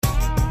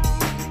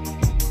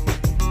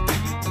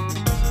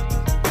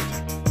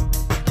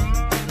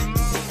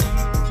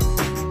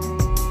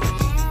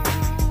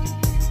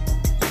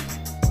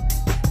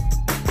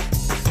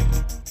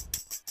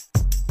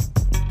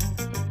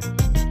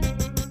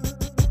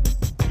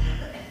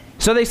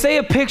So they say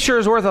a picture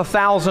is worth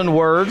 1,000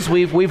 words.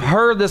 We've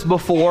heard this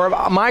before.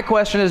 My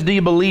question is, do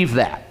you believe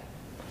that?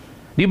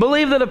 Do you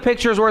believe that a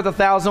picture is worth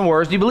 1,000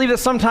 words? Do you believe that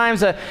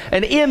sometimes an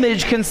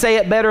image can say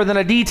it better than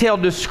a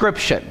detailed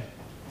description?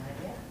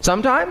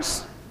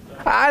 Sometimes?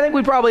 I think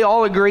we probably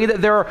all agree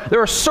that there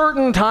are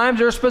certain times,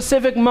 there are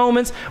specific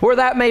moments where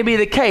that may be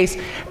the case.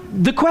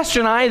 The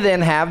question I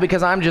then have,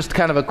 because I'm just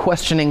kind of a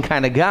questioning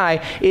kind of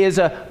guy, is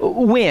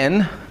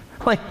when?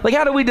 Like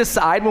how do we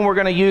decide when we're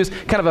going to use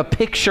kind of a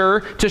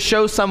picture to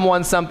show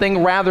someone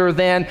something rather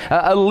than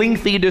a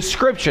lengthy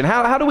description?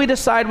 How do we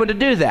decide when to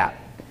do that?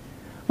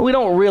 Well, we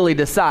don't really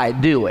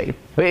decide, do we?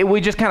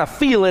 We just kind of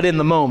feel it in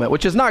the moment,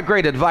 which is not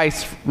great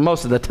advice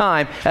most of the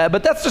time,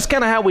 but that's just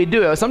kind of how we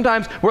do it.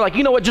 Sometimes we're like,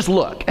 you know what, just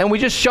look, and we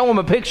just show them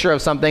a picture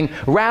of something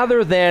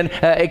rather than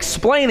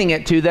explaining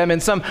it to them in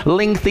some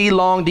lengthy,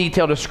 long,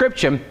 detailed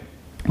description.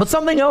 But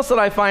something else that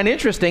I find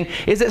interesting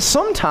is that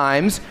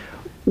sometimes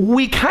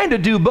we kind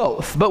of do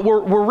both, but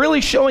we're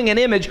really showing an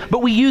image,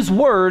 but we use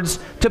words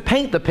to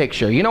paint the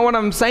picture. You know what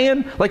I'm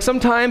saying? Like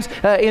sometimes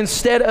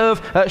instead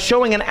of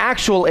showing an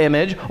actual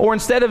image, or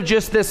instead of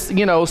just this,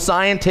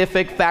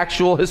 scientific,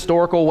 factual,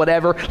 historical,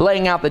 whatever,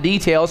 laying out the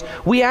details,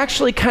 we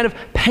actually kind of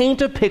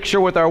paint a picture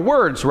with our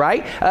words,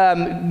 right?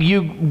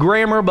 You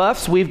grammar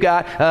buffs, we've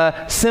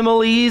got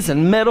similes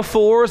and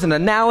metaphors and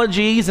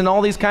analogies and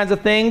all these kinds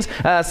of things.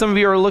 Some of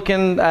you are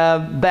looking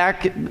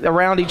back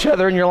around each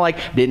other and you're like,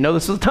 didn't know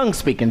this was a tongue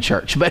speak in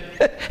church, but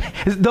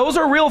those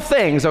are real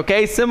things,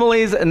 okay?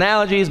 Similes,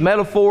 analogies,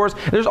 metaphors.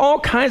 There's all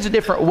kinds of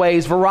different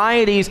ways,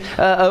 varieties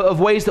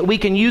of ways that we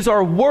can use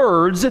our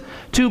words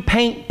to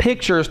paint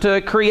pictures, to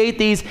create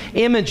these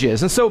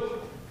images. And so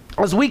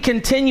as we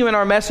continue in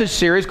our message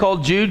series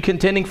called Jude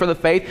Contending for the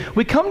Faith,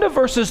 we come to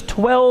verses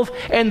 12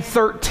 and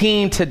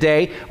 13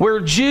 today, where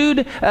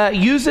Jude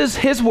uses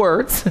his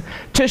words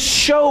to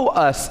show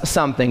us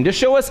something, to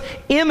show us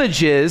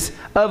images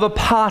of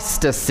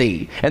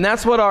apostasy. And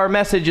that's what our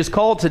message is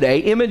called today,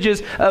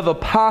 images of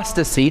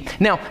apostasy.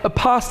 Now,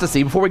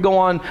 apostasy, before we go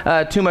on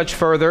too much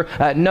further,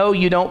 no,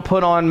 you don't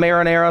put on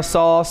marinara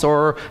sauce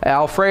or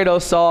Alfredo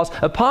sauce.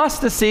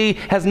 Apostasy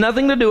has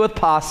nothing to do with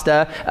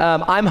pasta.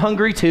 I'm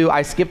hungry too.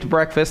 I skipped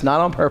breakfast,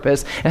 not on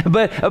purpose.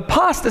 But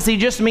apostasy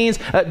just means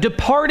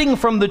departing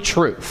from the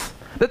truth.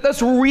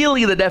 That's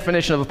really the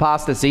definition of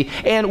apostasy.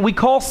 And we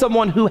call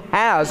someone who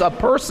has, a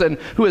person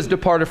who has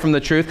departed from the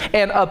truth,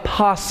 an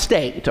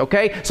apostate,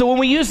 okay? So when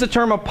we use the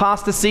term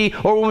apostasy,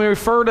 or when we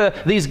refer to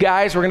these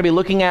guys we're going to be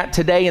looking at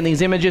today in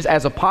these images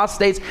as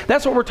apostates,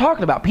 that's what we're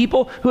talking about,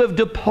 people who have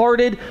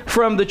departed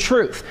from the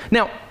truth.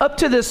 Now, up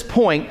to this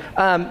point,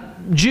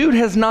 Jude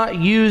has not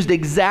used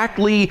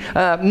exactly,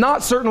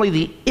 not certainly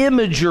the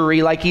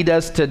imagery like he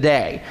does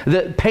today,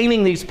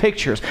 painting these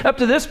pictures. Up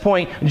to this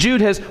point, Jude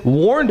has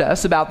warned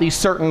us about these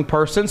certain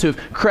persons who've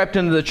crept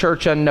into the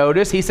church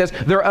unnoticed. He says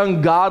they're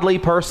ungodly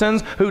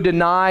persons who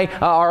deny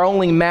our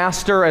only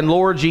Master and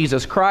Lord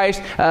Jesus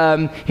Christ.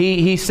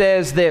 He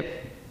says that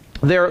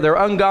they're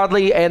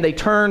ungodly and they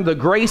turn the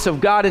grace of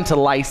God into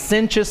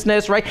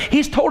licentiousness, right?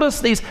 He's told us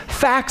these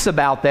facts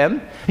about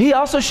them. He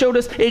also showed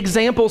us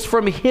examples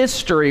from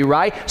history,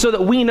 right? So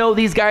that we know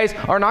these guys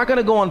are not going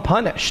to go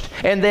unpunished,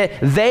 and that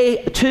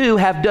they too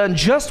have done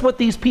just what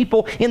these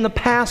people in the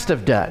past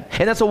have done.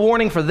 And that's a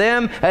warning for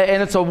them,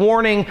 and it's a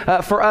warning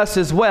for us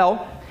as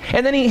well.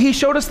 And then he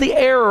showed us the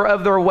error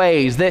of their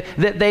ways, that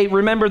they,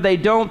 remember, they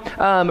don't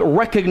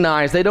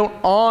recognize, they don't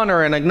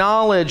honor and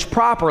acknowledge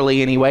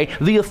properly anyway,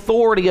 the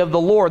authority of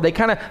the Lord. They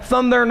kind of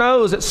thumb their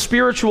nose at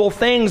spiritual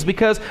things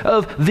because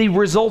of the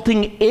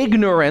resulting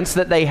ignorance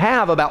that they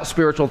have about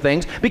spiritual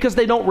things, because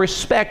they don't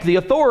respect the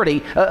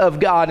authority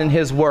of God and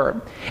His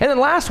Word. And then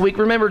last week,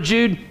 remember,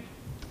 Jude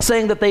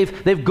saying that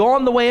they've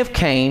gone the way of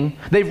Cain,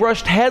 they've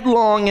rushed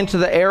headlong into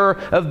the error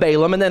of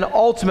Balaam, and then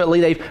ultimately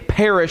they've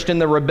perished in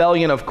the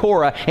rebellion of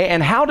Korah.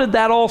 And how did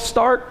that all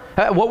start?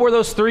 What were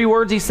those three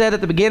words he said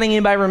at the beginning?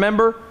 Anybody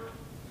remember?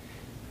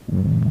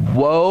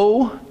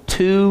 Woe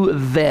to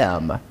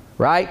them.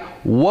 Right?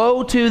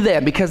 Woe to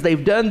them, because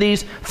they've done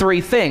these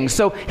three things.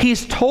 So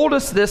he's told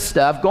us this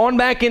stuff, gone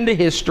back into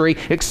history,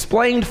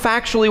 explained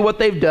factually what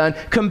they've done,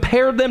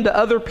 compared them to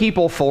other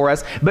people for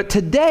us. But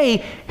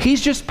today,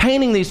 he's just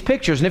painting these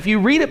pictures. And if you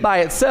read it by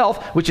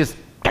itself, which is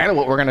kind of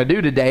what we're going to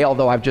do today,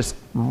 although I've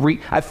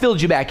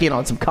filled you back in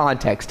on some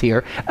context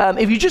here.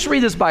 If you just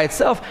read this by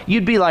itself,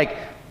 you'd be like,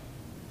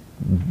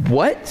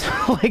 what?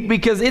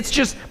 Because it's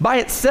just, by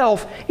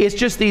itself, it's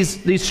just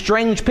these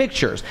strange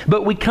pictures.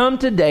 But we come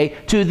today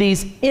to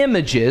these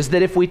images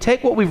that if we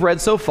take what we've read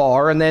so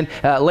far, and then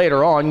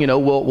later on,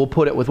 we'll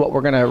put it with what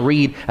we're going to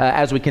read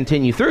as we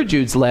continue through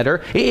Jude's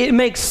letter, it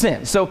makes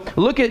sense. So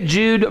look at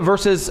Jude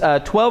verses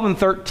 12 and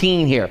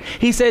 13 here.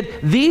 He said,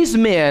 these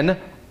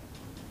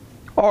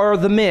are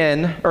the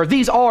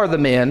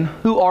men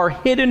who are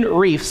hidden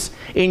reefs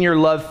in your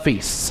love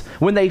feasts,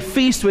 when they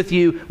feast with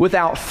you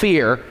without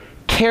fear,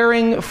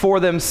 caring for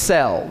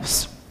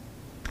themselves.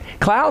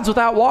 Clouds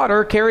without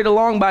water, carried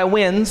along by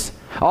winds.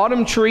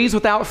 Autumn trees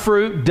without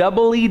fruit,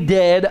 doubly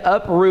dead,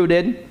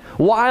 uprooted.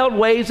 Wild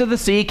waves of the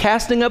sea,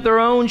 casting up their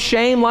own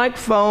shame like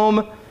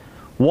foam.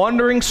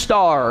 wandering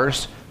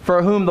stars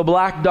for whom the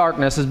black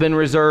darkness has been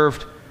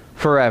reserved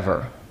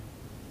forever.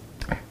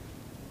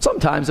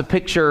 Sometimes a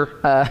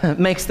picture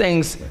makes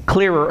things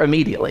clearer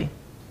immediately.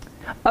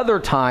 Other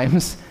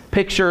times,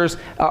 pictures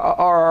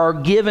are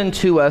given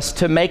to us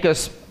to make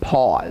us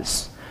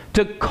pause,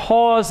 to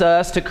cause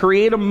us to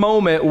create a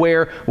moment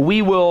where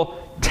we will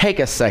take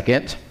a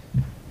second,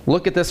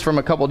 look at this from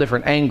a couple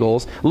different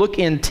angles, look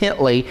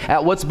intently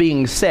at what's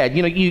being said.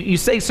 You know, you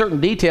say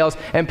certain details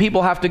and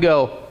people have to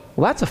go,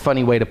 well, that's a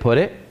funny way to put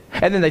it.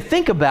 And then they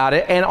think about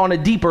it, and on a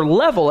deeper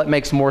level, it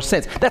makes more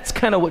sense. That's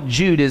kind of what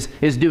Jude is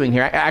doing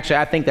here. Actually,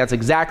 I think that's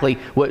exactly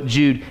what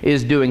Jude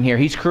is doing here.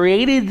 He's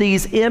created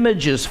these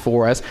images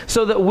for us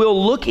so that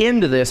we'll look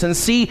into this and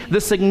see the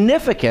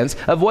significance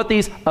of what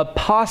these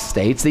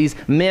apostates, these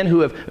men who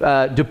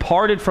have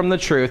departed from the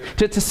truth,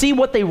 to see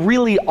what they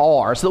really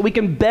are, so that we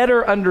can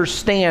better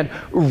understand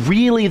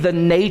really the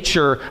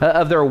nature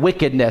of their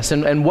wickedness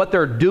and what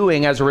they're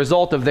doing as a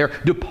result of their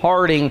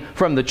departing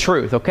from the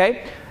truth,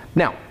 okay?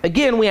 Now,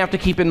 again, we have to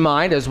keep in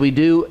mind as we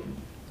do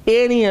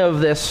any of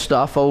this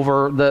stuff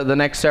over the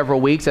next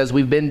several weeks, as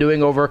we've been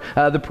doing over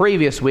the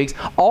previous weeks,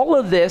 all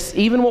of this,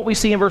 even what we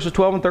see in verses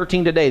 12 and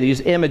 13 today,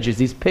 these images,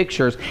 these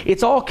pictures,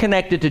 it's all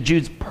connected to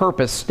Jude's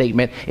purpose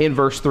statement in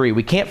verse 3.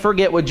 We can't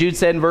forget what Jude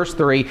said in verse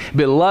 3.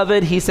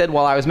 Beloved, he said,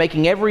 while I was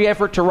making every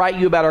effort to write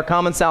you about our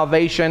common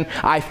salvation,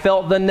 I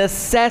felt the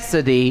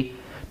necessity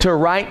to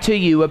write to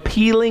you,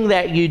 appealing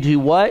that you do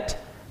what?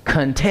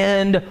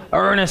 Contend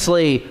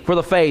earnestly for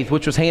the faith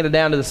which was handed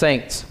down to the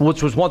saints,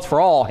 which was once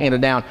for all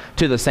handed down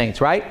to the saints,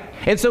 right?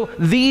 And so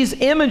these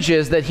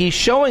images that he's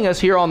showing us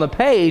here on the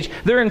page,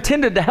 they're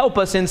intended to help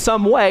us in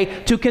some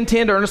way to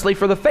contend earnestly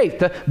for the faith,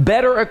 to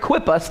better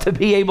equip us to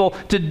be able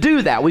to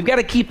do that. We've got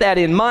to keep that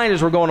in mind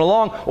as we're going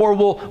along, or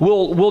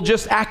we'll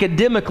just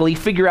academically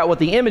figure out what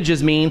the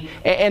images mean,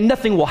 and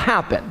nothing will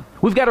happen.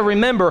 We've got to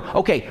remember,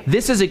 okay,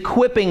 this is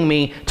equipping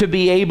me to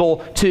be able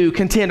to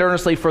contend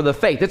earnestly for the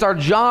faith. It's our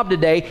job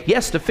today,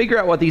 yes, to figure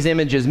out what these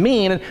images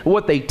mean and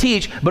what they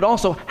teach, but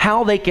also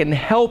how they can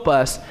help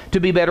us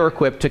to be better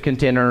equipped to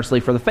contend earnestly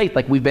for the faith,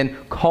 like we've been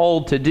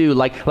called to do,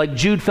 like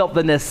Jude felt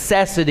the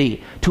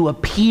necessity to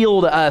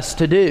appeal to us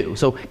to do.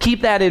 So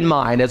keep that in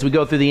mind as we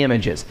go through the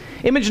images.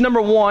 Image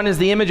number 1 is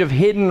the image of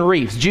hidden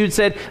reefs. Jude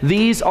said,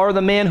 these are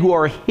the men who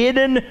are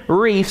hidden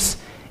reefs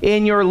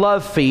in your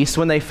love feast,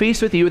 when they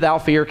feast with you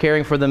without fear,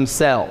 caring for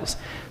themselves.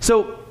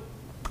 So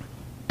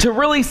to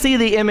really see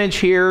the image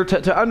here,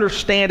 to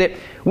understand it,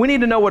 we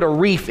need to know what a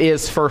reef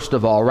is first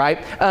of all, right?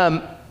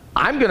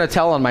 I'm going to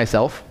tell on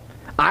myself.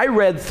 I've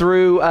read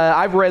through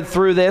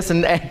this,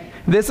 and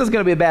this is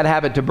going to be a bad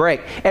habit to break.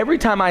 Every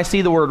time I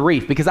see the word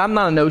reef, because I'm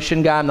not an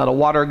ocean guy, I'm not a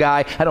water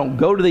guy, I don't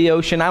go to the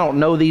ocean, I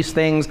don't know these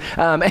things,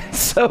 and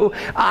so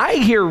I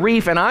hear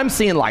reef and I'm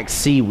seeing like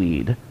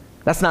seaweed.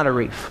 That's not a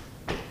reef.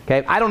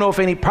 Okay, I don't know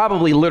if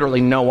probably literally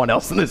no one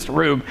else in this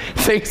room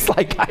thinks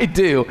like I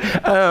do.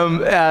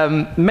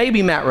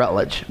 Maybe Matt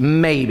Rutledge,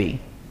 maybe.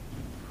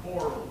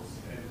 Corals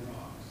and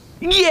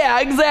rocks.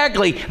 Yeah,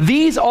 exactly.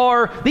 These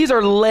are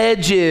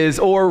ledges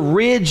or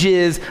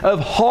ridges of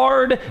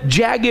hard,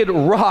 jagged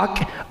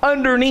rock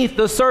underneath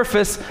the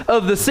surface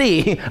of the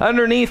sea,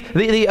 underneath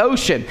the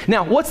ocean.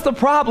 Now, what's the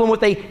problem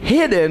with a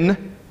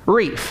hidden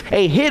reef,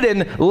 a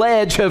hidden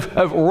ledge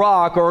of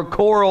rock or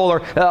coral or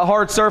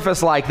hard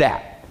surface like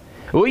that?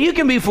 Well, you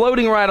can be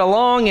floating right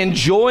along,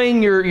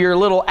 enjoying your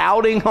little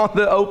outing on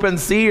the open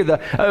sea or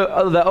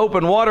the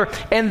open water,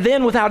 and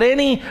then without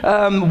any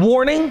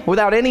warning,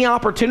 without any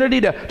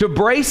opportunity to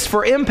brace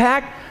for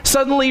impact,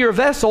 suddenly your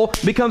vessel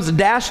becomes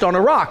dashed on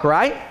a rock,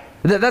 right?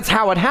 That's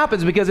how it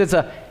happens, because it's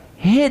a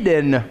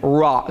hidden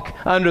rock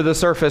under the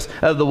surface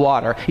of the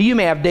water. You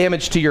may have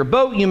damage to your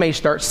boat. You may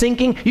start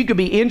sinking. You could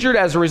be injured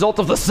as a result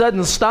of the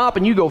sudden stop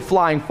and you go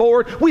flying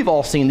forward. We've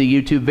all seen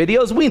the YouTube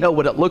videos. We know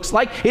what it looks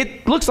like.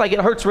 It looks like it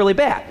hurts really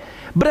bad.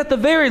 But at the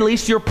very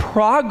least, your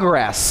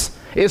progress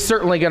is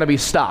certainly going to be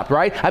stopped,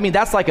 right? I mean,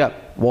 that's like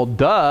well,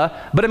 duh.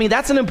 But I mean,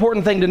 that's an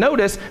important thing to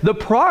notice. The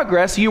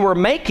progress you were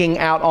making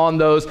out on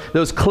those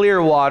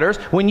clear waters,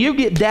 when you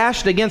get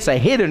dashed against a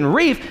hidden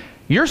reef,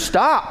 you're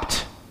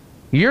stopped.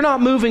 You're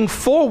not moving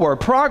forward.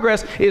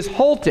 Progress is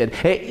halted.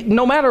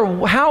 No matter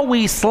how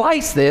we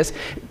slice this,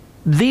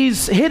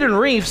 these hidden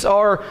reefs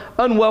are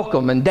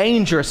unwelcome and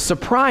dangerous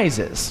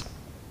surprises.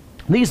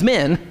 These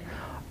men,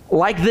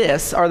 like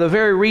this, are the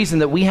very reason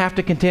that we have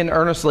to contend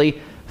earnestly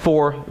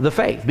for the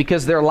faith,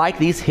 because they're like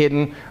these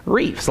hidden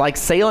reefs, like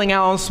sailing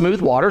out on smooth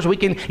waters. We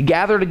can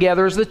gather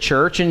together as the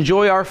church,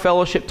 enjoy our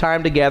fellowship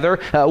time together,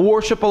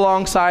 worship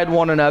alongside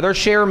one another,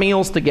 share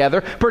meals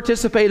together,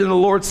 participate in the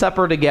Lord's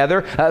Supper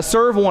together,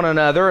 serve one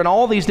another, and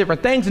all these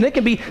different things. And it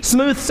can be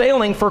smooth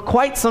sailing for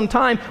quite some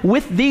time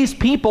with these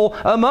people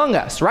among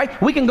us, right?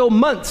 We can go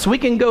months, we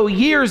can go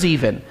years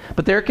even,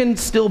 but there can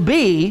still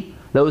be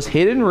those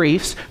hidden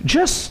reefs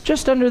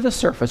just under the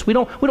surface. We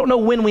don't know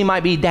when we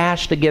might be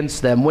dashed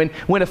against them,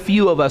 when a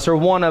few of us or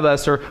one of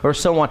us or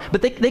so on.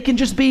 But they can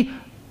just be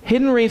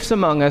hidden reefs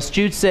among us.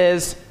 Jude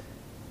says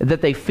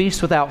that they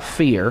feast without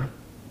fear,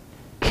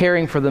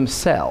 caring for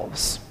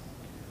themselves.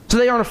 So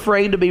they aren't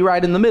afraid to be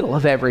right in the middle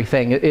of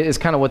everything, is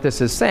kind of what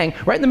this is saying.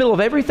 Right in the middle of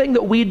everything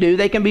that we do,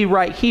 they can be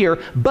right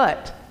here,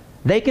 but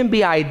they can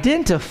be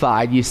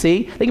identified, you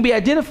see. They can be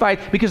identified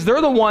because they're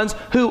the ones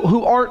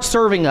who aren't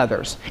serving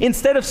others.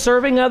 Instead of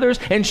serving others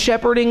and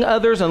shepherding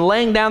others and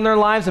laying down their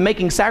lives and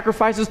making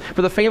sacrifices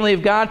for the family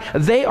of God,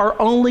 they are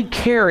only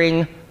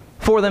caring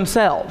for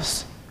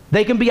themselves.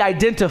 They can be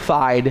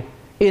identified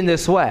in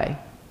this way.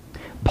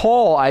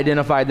 Paul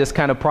identified this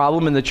kind of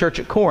problem in the church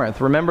at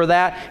Corinth. Remember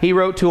that? He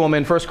wrote to them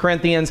in 1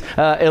 Corinthians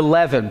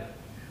 11.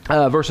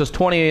 Verses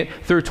 20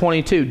 through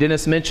 22.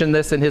 Dennis mentioned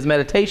this in his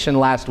meditation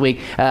last week,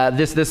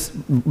 this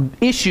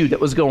issue that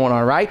was going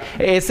on, right?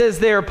 It says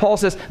there, Paul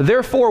says,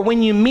 therefore,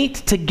 when you meet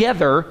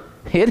together,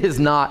 it's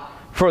not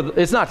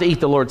to eat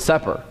the Lord's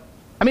Supper.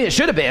 I mean, it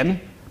should have been,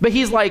 but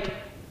he's like,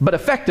 but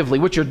effectively,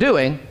 what you're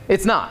doing,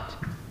 it's not.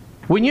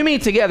 When you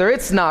meet together,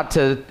 it's not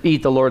to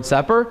eat the Lord's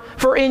Supper.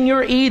 For in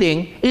your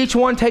eating, each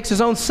one takes his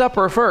own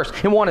supper first,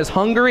 and one is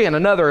hungry and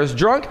another is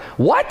drunk.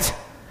 What?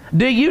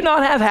 Do you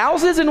not have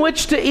houses in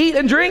which to eat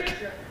and drink?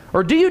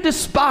 Or do you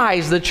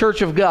despise the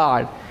church of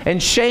God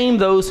and shame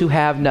those who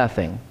have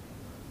nothing?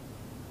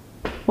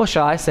 What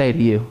shall I say to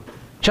you?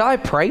 Shall I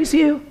praise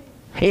you?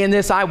 In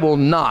this I will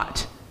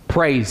not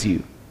praise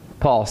you,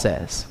 Paul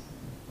says.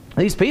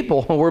 These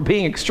people were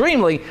being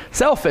extremely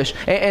selfish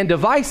and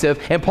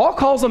divisive, and Paul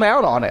calls them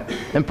out on it.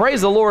 And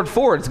praise the Lord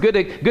for it. It's good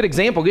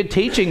example, good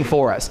teaching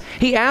for us.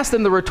 He asked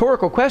them the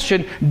rhetorical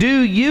question,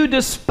 do you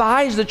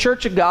despise the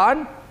church of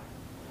God?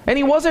 And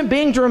he wasn't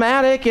being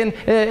dramatic and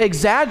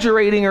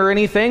exaggerating or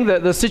anything,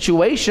 the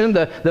situation,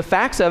 the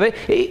facts of it.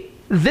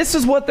 This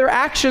is what their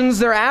actions,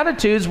 their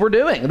attitudes were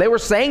doing. They were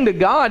saying to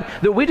God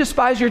that we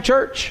despise your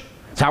church.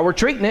 That's how we're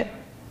treating it.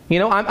 You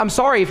know, I'm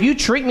sorry, if you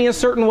treat me a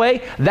certain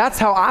way, that's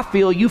how I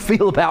feel you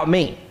feel about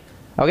me.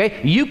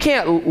 Okay? You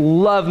can't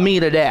love me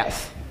to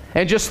death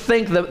and just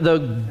think the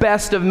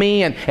best of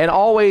me and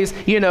always,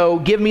 you know,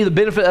 give me the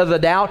benefit of the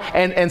doubt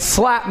and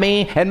slap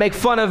me and make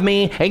fun of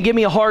me and give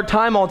me a hard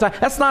time all the time.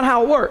 That's not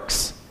how it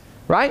works,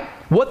 right?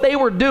 What they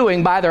were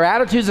doing by their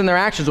attitudes and their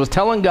actions was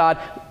telling God,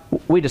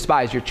 we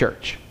despise your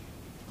church.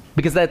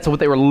 Because that's what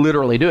they were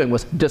literally doing,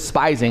 was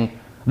despising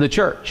the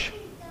church.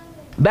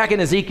 Back in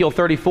Ezekiel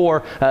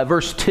 34,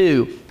 verse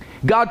 2,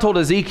 God told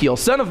Ezekiel,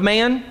 son of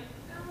man,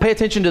 pay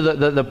attention to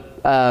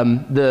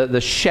the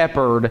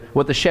shepherd,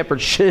 what the shepherd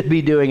should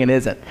be doing and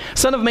isn't.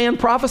 Son of man,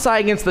 prophesy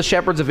against the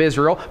shepherds of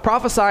Israel.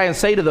 Prophesy and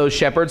say to those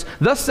shepherds,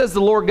 thus says the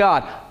Lord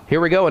God.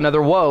 Here we go,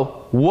 another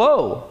woe.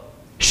 Woe,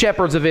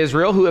 shepherds of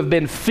Israel who have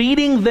been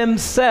feeding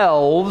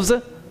themselves.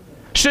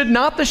 Should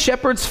not the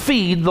shepherds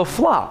feed the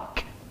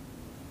flock?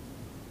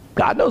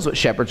 God knows what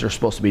shepherds are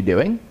supposed to be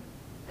doing.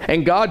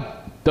 And God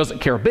doesn't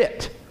care a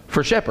bit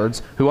for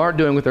shepherds who aren't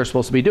doing what they're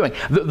supposed to be doing.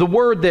 The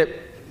word that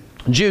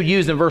Jude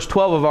used in verse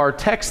 12 of our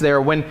text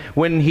there,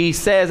 when he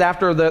says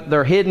after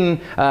their hidden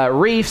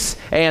reefs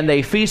and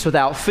they feast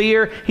without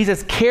fear, he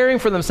says caring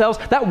for themselves.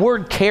 That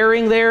word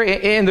caring there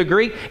in the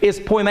Greek is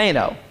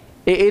poimeno.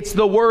 It's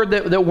the word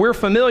that we're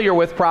familiar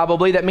with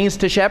probably that means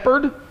to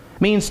shepherd,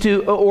 means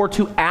to, or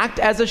to act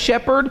as a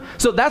shepherd.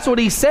 So that's what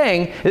he's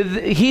saying.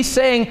 He's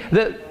saying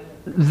that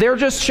they're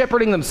just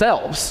shepherding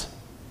themselves.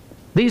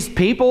 These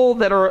people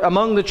that are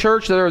among the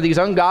church, that are these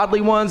ungodly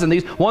ones and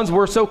these ones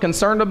we're so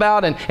concerned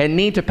about and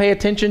need to pay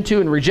attention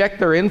to and reject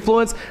their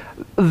influence,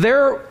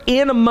 they're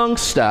in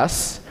amongst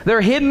us.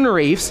 They're hidden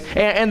reefs,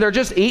 and they're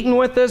just eating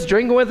with us,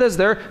 drinking with us.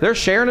 They're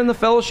sharing in the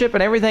fellowship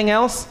and everything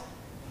else,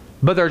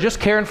 but they're just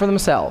caring for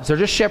themselves. They're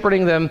just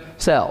shepherding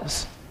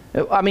themselves.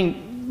 I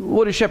mean,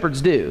 what do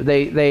shepherds do?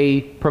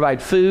 They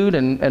provide food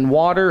and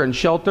water and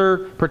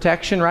shelter,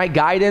 protection, right?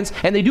 Guidance,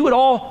 and they do it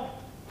all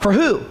for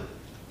who?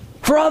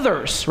 For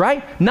others,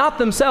 right? Not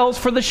themselves,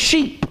 for the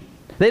sheep.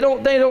 They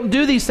don't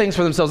do these things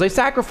for themselves. They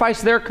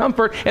sacrifice their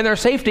comfort and their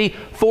safety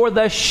for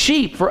the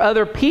sheep, for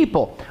other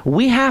people.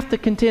 We have to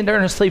contend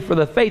earnestly for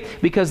the faith,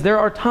 because there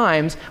are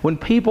times when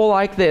people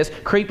like this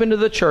creep into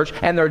the church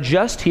and they're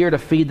just here to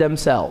feed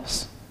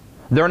themselves.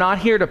 They're not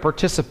here to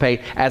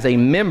participate as a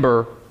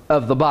member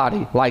of the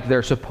body like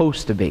they're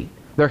supposed to be.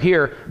 They're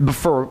here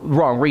for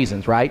wrong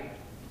reasons, right?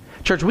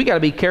 Church, we got to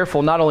be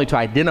careful not only to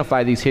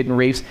identify these hidden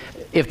reefs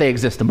if they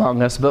exist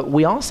among us, but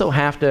we also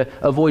have to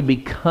avoid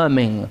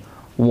becoming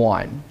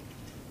one.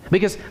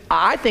 Because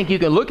I think you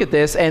can look at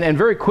this and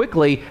very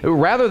quickly,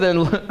 rather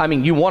than, I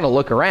mean, you want to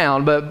look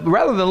around, but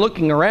rather than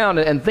looking around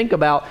and think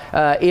about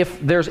if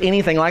there's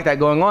anything like that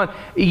going on,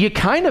 you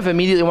kind of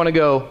immediately want to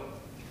go,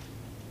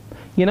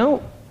 you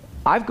know,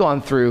 I've gone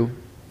through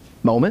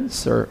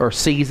moments or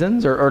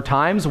seasons or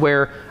times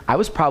where I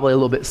was probably a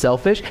little bit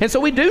selfish. And so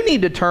we do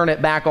need to turn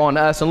it back on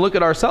us and look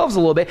at ourselves a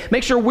little bit,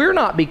 make sure we're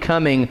not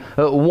becoming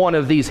one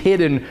of these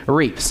hidden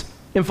reefs.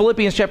 In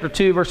Philippians chapter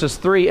 2, verses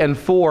 3 and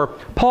 4,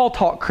 Paul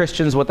taught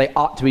Christians what they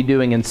ought to be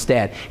doing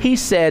instead. He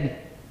said,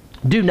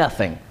 do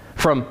nothing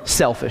from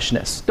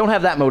selfishness. Don't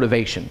have that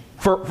motivation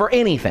for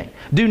anything.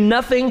 Do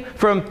nothing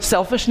from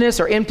selfishness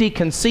or empty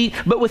conceit,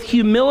 but with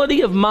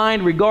humility of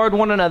mind regard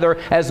one another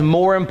as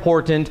more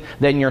important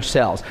than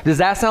yourselves. Does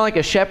that sound like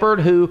a shepherd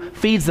who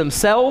feeds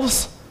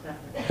themselves?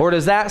 Or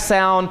does that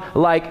sound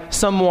like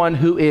someone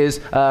who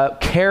is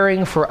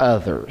caring for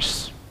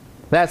others?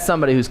 That's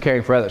somebody who's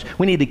caring for others.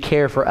 We need to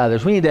care for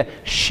others. We need to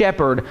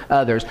shepherd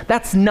others.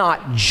 That's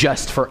not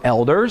just for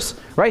elders,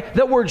 right?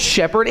 That word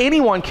shepherd,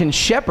 anyone can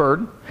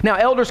shepherd. Now,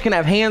 elders can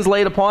have hands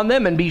laid upon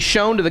them and be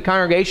shown to the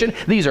congregation.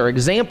 These are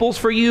examples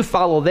for you.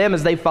 Follow them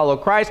as they follow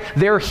Christ.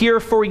 They're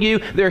here for you.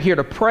 They're here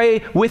to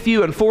pray with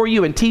you and for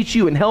you and teach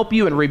you and help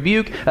you and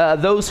rebuke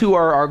those who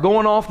are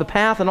going off the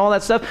path and all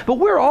that stuff. But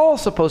we're all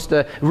supposed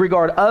to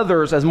regard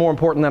others as more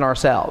important than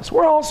ourselves.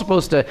 We're all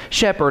supposed to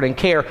shepherd and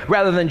care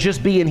rather than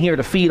just being here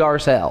to feed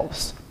ourselves.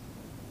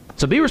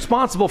 So be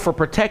responsible for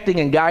protecting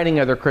and guiding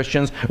other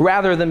Christians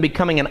rather than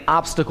becoming an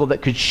obstacle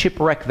that could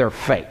shipwreck their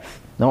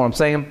faith. Know what I'm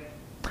saying?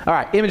 All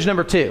right, image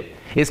number 2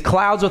 is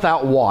clouds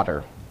without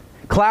water.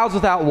 Clouds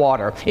without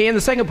water. In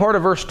the second part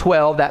of verse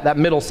 12, that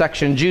middle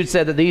section, Jude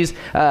said that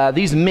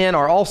these men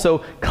are also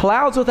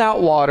clouds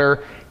without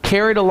water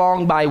carried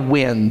along by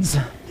winds.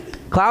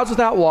 Clouds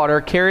without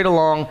water carried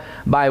along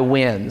by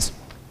winds.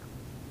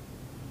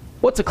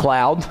 What's a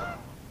cloud?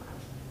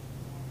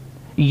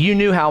 You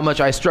knew how much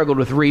I struggled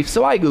with reefs,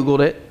 so I Googled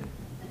it.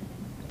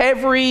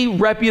 Every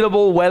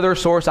reputable weather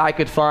source I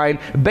could find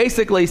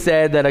basically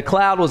said that a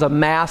cloud was a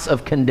mass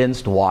of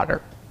condensed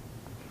water.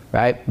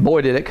 Right?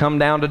 Boy, did it come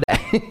down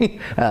today.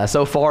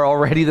 So far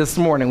already this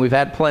morning, we've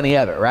had plenty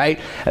of it, right?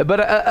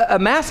 But a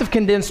mass of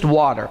condensed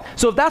water.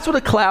 So if that's what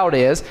a cloud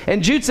is,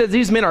 and Jude says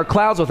these men are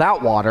clouds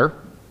without water,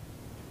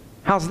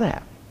 how's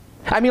that?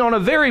 I mean, on a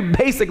very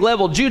basic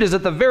level, Jude is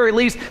at the very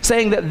least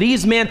saying that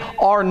these men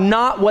are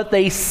not what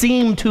they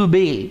seem to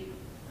be.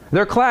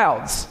 They're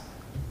clouds,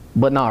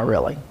 but not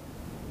really.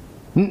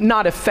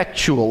 Not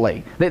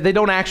effectually. They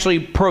don't actually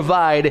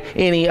provide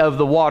any of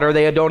the water.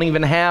 They don't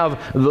even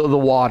have the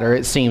water,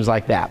 it seems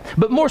like that.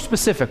 But more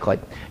specifically,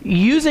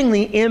 using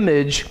the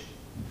image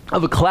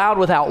of a cloud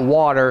without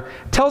water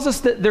tells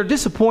us that they're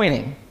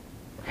disappointing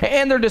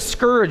and they're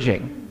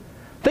discouraging.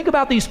 Think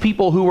about these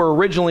people who were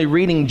originally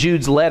reading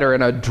Jude's letter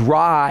in a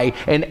dry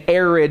and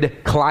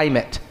arid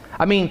climate.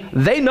 I mean,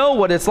 they know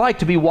what it's like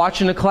to be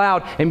watching a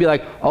cloud and be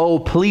like, oh,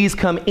 please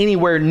come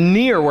anywhere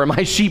near where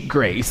my sheep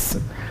graze.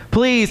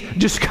 Please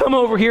just come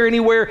over here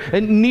anywhere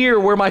near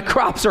where my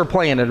crops are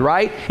planted,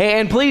 right?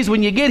 And please,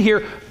 when you get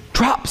here,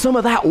 drop some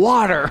of that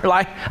water.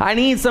 Like, I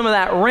need some of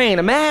that rain.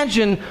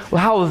 Imagine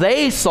how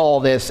they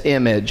saw this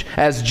image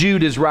as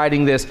Jude is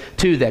writing this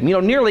to them. You know,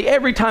 nearly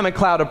every time a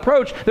cloud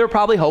approached, they were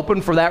probably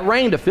hoping for that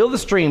rain to fill the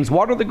streams,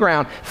 water the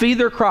ground, feed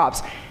their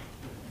crops.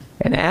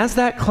 And as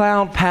that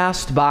cloud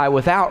passed by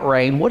without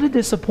rain, what a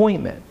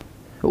disappointment.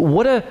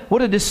 What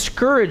a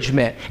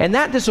discouragement. And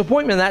that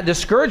disappointment, that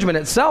discouragement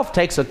itself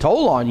takes a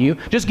toll on you.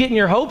 Just getting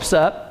your hopes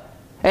up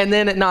and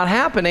then it not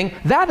happening,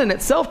 that in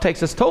itself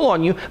takes its toll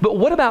on you. But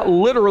what about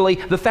literally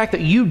the fact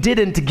that you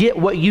didn't get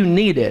what you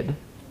needed?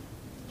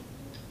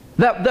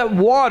 That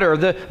water,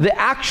 the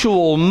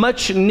actual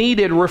much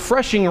needed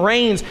refreshing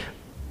rains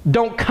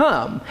don't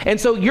come.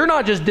 And so you're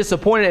not just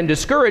disappointed and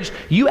discouraged,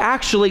 you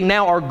actually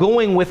now are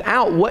going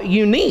without what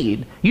you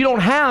need. You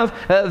don't have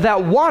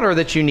that water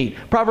that you need.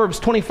 Proverbs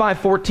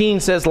 25:14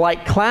 says,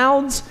 like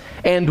clouds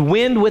and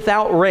wind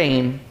without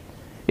rain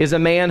is a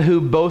man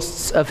who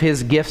boasts of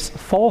his gifts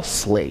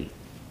falsely.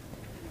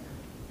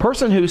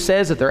 Person who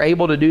says that they're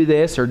able to do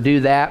this or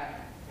do that,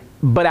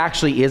 but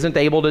actually isn't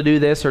able to do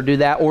this or do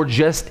that, or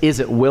just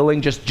isn't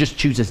willing, just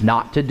chooses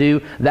not to do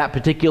that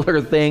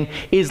particular thing,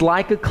 is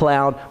like a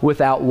cloud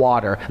without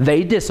water.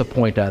 They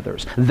disappoint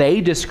others. They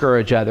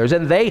discourage others.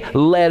 And they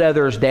let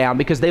others down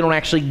because they don't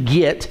actually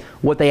get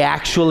what they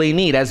actually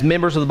need. As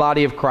members of the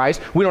body of Christ,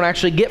 we don't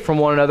actually get from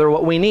one another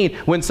what we need.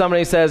 When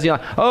somebody says,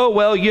 oh,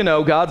 well,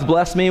 God's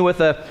blessed me with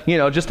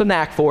just a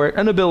knack for it,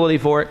 an ability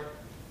for it.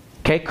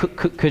 Okay,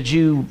 could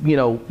you,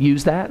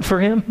 use that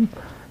for him?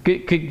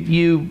 Could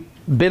you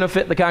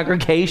benefit the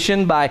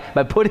congregation by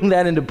putting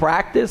that into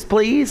practice,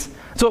 please?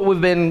 That's what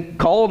we've been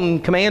called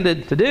and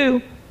commanded to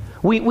do.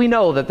 We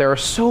know that there are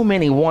so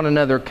many one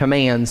another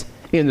commands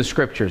in the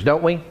scriptures,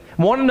 don't we?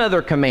 One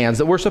another commands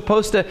that we're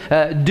supposed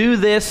to do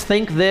this,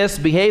 think this,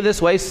 behave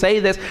this way, say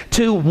this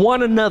to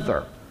one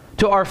another,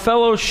 to our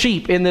fellow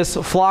sheep in this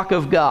flock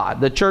of God,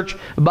 the church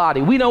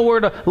body. We know we're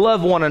to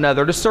love one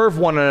another, to serve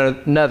one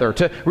another,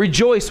 to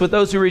rejoice with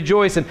those who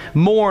rejoice and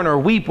mourn or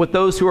weep with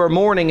those who are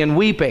mourning and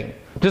weeping.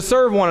 To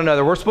serve one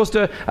another. We're supposed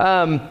to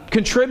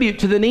contribute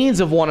to the needs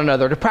of one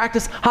another, to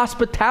practice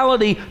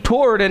hospitality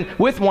toward and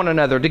with one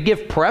another, to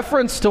give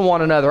preference to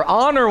one another,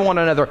 honor one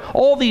another,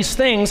 all these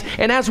things.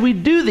 And as we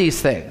do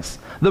these things,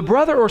 the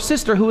brother or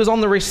sister who is on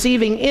the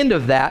receiving end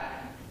of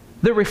that,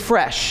 they're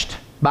refreshed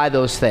by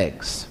those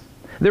things.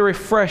 They're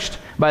refreshed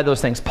by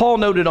those things. Paul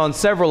noted on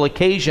several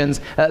occasions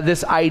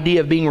this idea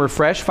of being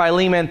refreshed.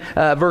 Philemon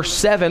verse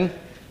 7,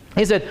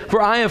 he said,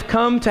 for I have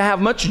come to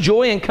have much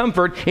joy and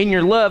comfort in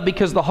your love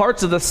because the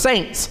hearts of the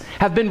saints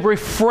have been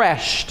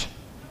refreshed.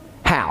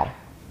 How?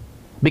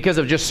 Because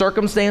of just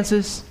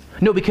circumstances?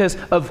 No, because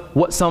of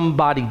what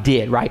somebody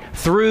did, right?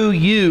 Through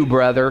you,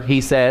 brother, he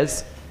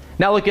says.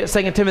 Now look at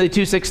 2 Timothy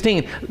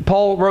 2:16.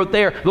 Paul wrote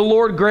there, "The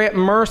Lord grant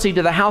mercy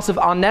to the house of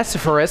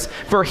Onesiphorus,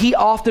 for he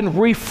often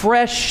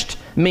refreshed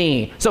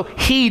me." So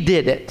he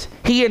did it.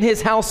 He and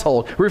his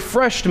household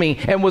refreshed me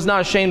and was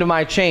not ashamed of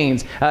my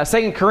chains.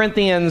 2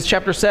 Corinthians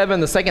chapter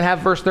 7, the second half,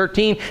 verse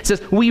 13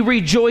 says, "We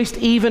rejoiced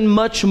even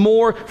much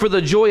more for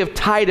the joy of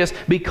Titus,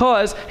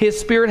 because his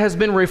spirit has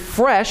been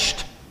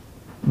refreshed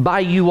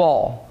by you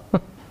all."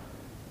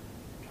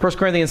 1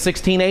 Corinthians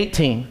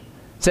 16:18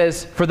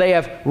 says, "For they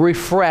have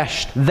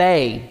refreshed,"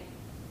 they,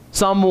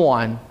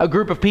 someone, a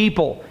group of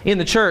people in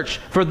the church,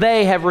 "for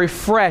they have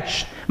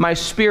refreshed my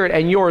spirit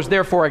and yours,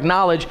 therefore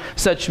acknowledge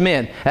such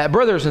men."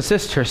 Brothers and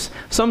sisters,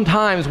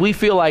 sometimes we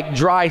feel like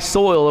dry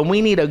soil and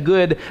we need a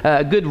good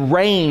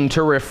rain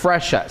to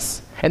refresh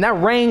us. And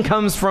that rain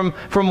comes from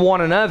one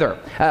another.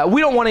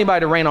 We don't want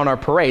anybody to rain on our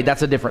parade.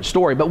 That's a different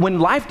story. But when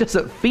life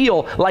doesn't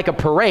feel like a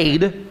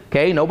parade,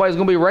 okay, nobody's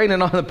going to be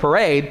raining on the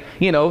parade.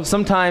 You know,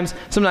 sometimes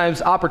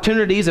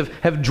opportunities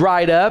have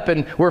dried up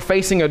and we're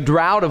facing a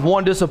drought of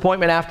one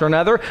disappointment after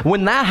another.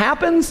 When that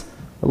happens,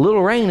 a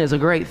little rain is a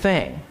great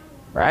thing,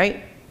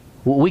 right?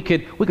 We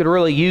could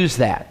really use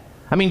that.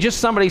 I mean, just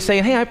somebody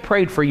saying, "Hey, I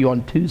prayed for you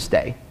on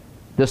Tuesday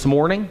this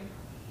morning,"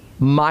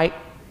 might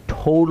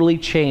totally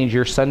change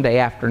your Sunday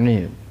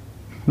afternoon.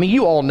 I mean,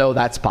 you all know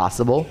that's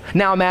possible.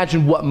 Now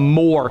imagine what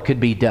more could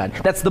be done.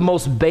 That's the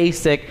most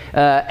basic,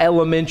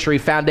 elementary,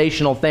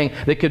 foundational thing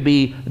that could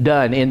be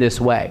done in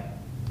this way.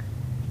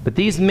 But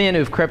these men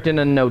who've crept in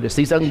unnoticed,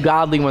 these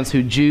ungodly ones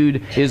who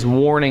Jude is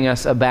warning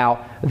us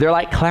about, they're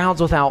like clouds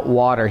without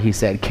water, he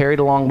said, carried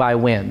along by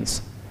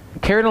winds.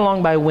 Carried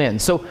along by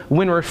winds. So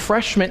when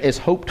refreshment is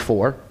hoped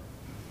for,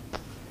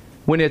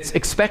 when it's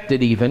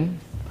expected even,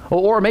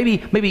 or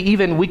maybe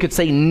even we could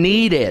say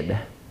needed,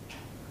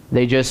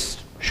 they just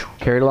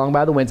carried along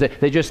by the winds.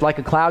 They just, like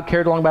a cloud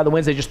carried along by the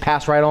winds, they just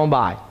pass right on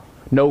by.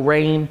 No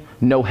rain,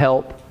 no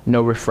help,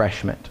 no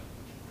refreshment.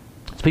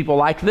 It's people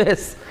like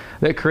this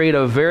that create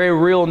a very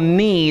real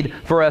need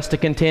for us to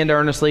contend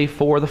earnestly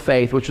for the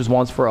faith which was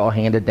once for all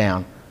handed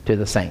down to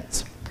the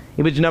saints.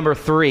 Image number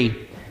 3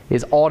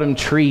 is autumn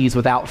trees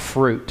without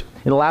fruit.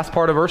 In the last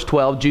part of verse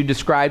 12, Jude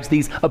describes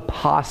these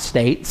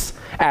apostates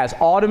as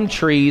autumn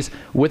trees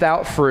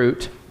without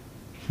fruit,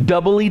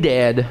 doubly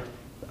dead,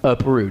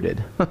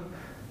 uprooted.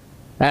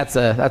 That's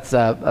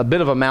a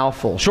bit of a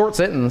mouthful. Short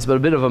sentence, but a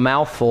bit of a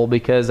mouthful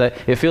because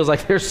it feels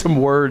like there's some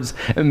words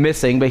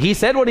missing. But he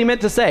said what he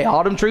meant to say.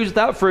 Autumn trees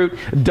without fruit,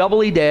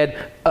 doubly dead,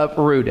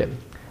 uprooted.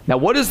 Now,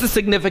 what is the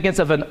significance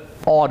of an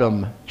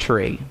autumn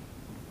tree?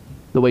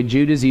 The way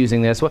Jude is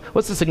using this,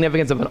 what's the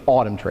significance of an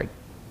autumn tree?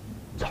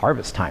 It's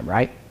harvest time,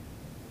 right?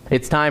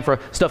 It's time for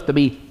stuff to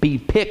be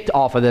picked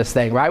off of this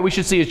thing, right? We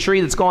should see a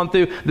tree that's gone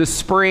through the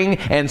spring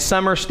and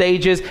summer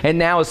stages and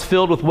now is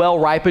filled with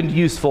well-ripened,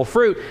 useful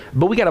fruit.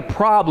 But we got a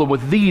problem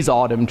with these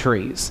autumn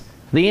trees.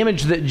 The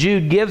image that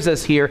Jude gives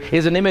us here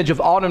is an image of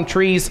autumn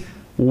trees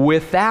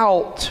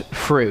without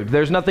fruit.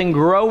 There's nothing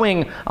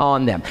growing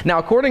on them. Now,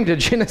 according to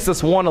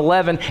Genesis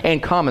 1:11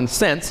 and common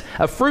sense,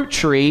 a fruit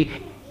tree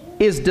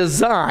is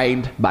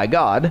designed by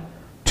God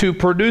to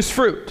produce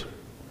fruit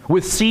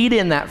with seed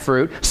in that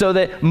fruit so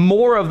that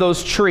more of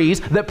those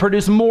trees that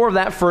produce more of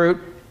that fruit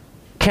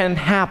can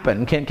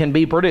happen, can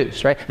be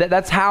produced, right?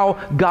 That's how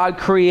God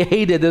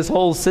created this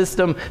whole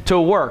system to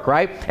work,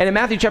 right? And in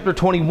Matthew chapter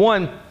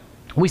 21,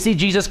 we see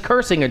Jesus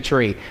cursing a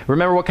tree.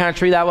 Remember what kind of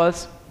tree that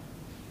was?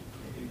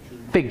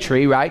 Fig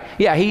tree, right?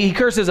 Yeah, he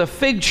curses a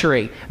fig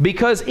tree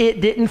because it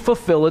didn't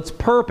fulfill its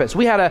purpose.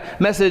 We had a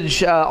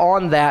message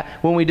on that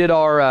when we did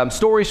our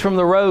Stories from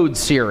the Road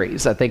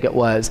series, I think it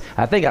was.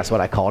 I think that's what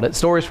I called it,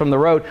 Stories from the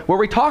Road, where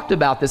we talked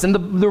about this. And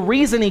the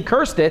reason he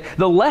cursed it,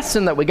 the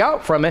lesson that we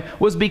got from it,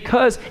 was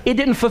because it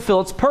didn't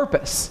fulfill its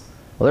purpose.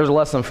 Well, there's a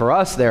lesson for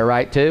us there,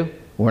 right, too?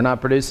 We're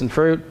not producing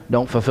fruit,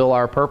 don't fulfill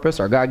our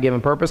purpose, our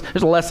God-given purpose.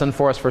 There's a lesson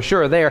for us for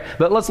sure there.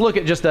 But let's look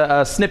at just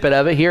a snippet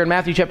of it here in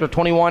Matthew chapter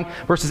 21,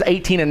 verses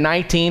 18 and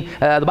 19.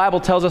 The Bible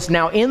tells us,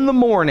 "Now in the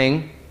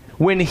morning,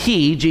 when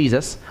he,"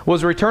 Jesus,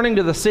 "was returning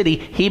to the city,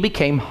 he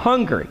became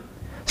hungry.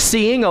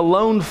 Seeing a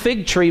lone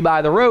fig tree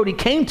by the road, he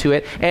came to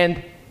it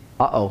and,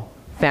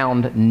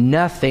 found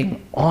nothing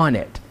on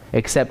it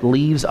except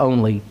leaves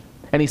only.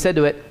 And he said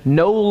to it,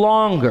 'No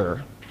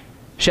longer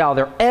shall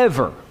there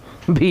ever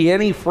be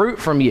any fruit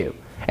from you.'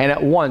 And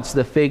at once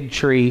the fig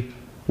tree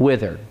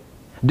withered."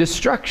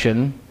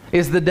 Destruction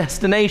is the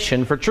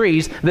destination for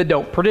trees that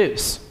don't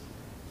produce.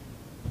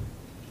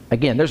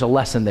 Again, there's a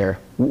lesson there.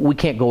 We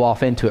can't go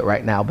off into it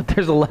right now, but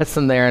there's a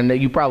lesson there, and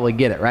you probably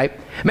get it, right?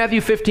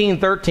 Matthew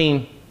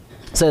 15:13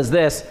 says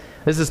this.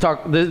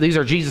 These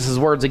are Jesus'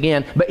 words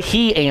again. "But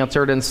he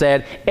answered and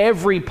said,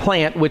 'Every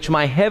plant which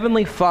my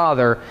heavenly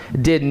Father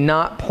did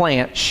not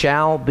plant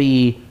shall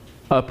be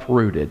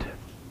uprooted.'"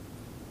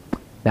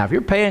 Now, if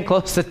you're paying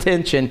close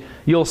attention,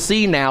 you'll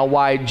see now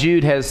why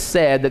Jude has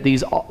said that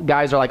these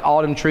guys are like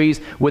autumn trees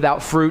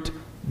without fruit,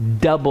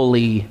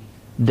 doubly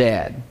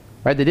dead.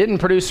 Right? They didn't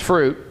produce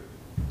fruit,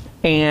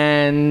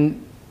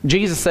 and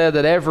Jesus said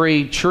that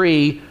every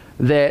tree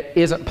that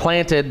isn't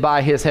planted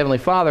by his heavenly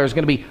Father is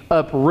going to be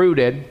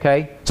uprooted,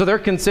 okay? So they're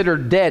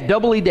considered dead,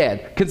 doubly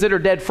dead.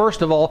 Considered dead,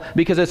 first of all,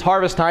 because it's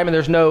harvest time and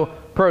there's no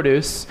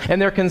produce.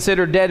 And they're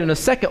considered dead in a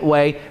second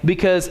way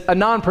because a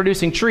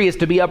non-producing tree is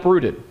to be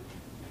uprooted,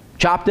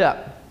 chopped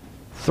up,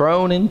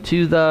 thrown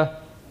into the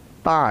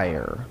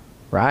fire,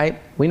 right?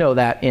 We know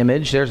that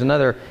image. There's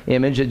another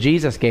image that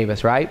Jesus gave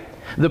us, right?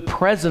 The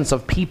presence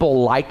of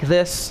people like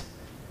this,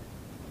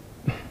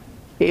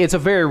 it's a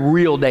very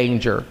real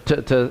danger,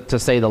 to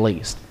say the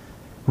least.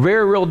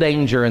 Very real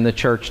danger in the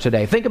church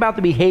today. Think about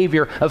the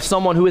behavior of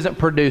someone who isn't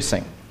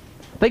producing.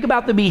 Think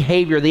about the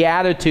behavior, the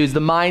attitudes,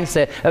 the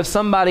mindset of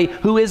somebody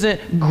who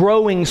isn't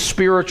growing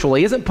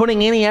spiritually, isn't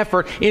putting any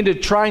effort into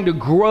trying to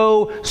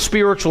grow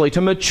spiritually,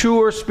 to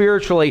mature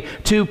spiritually,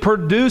 to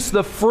produce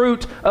the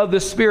fruit of the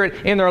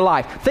Spirit in their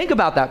life. Think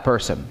about that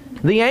person.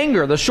 The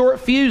anger, the short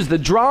fuse, the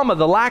drama,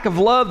 the lack of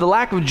love, the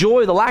lack of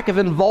joy, the lack of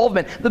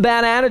involvement, the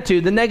bad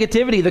attitude, the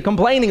negativity, the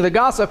complaining, the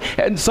gossip,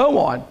 and so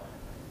on.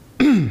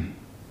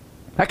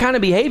 That kind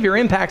of behavior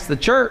impacts the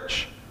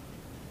church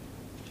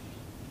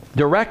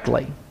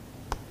directly.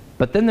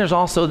 But then there's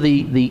also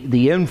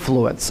the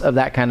influence of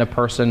that kind of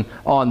person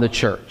on the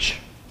church,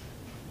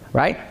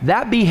 right?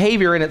 That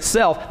behavior in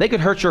itself, they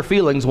could hurt your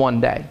feelings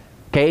one day,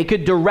 okay? It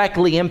could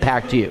directly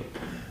impact you.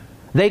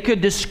 They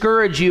could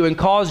discourage you and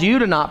cause you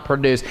to not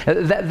produce.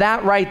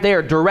 That right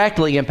there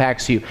directly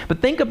impacts you.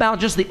 But think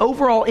about just the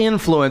overall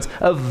influence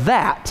of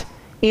that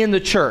in the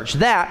church,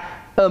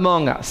 that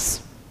among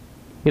us.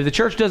 If the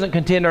church doesn't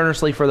contend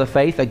earnestly for the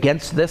faith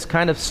against this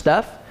kind of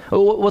stuff,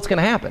 what's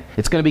going to happen?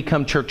 It's going to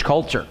become church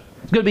culture.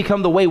 It's going to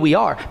become the way we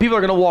are. People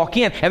are going to walk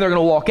in and they're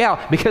going to walk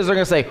out because they're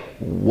going to say,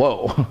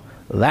 whoa,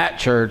 that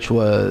church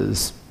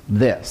was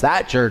this,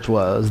 that church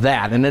was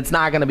that. And it's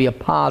not going to be a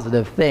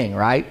positive thing,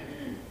 right?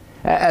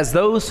 As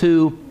those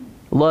who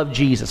love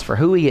Jesus for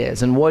who he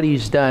is and what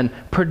he's done,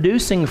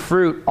 producing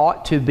fruit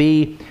ought to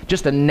be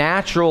just a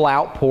natural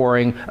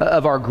outpouring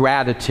of our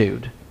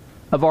gratitude,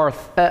 of our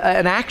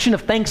an action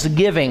of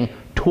thanksgiving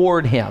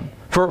toward him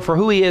for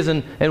who he is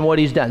and what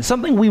he's done.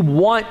 Something we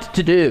want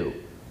to do.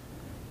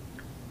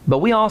 But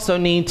we also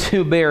need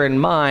to bear in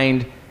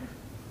mind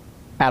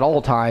at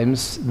all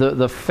times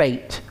the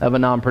fate of a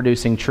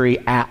non-producing tree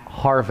at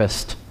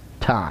harvest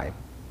time.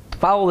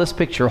 Follow this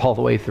picture all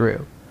the way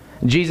through.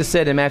 Jesus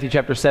said in Matthew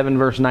chapter 7,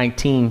 verse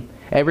 19,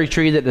 every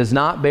tree that does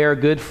not bear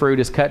good fruit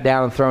is cut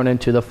down and thrown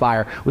into the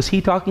fire. Was he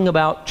talking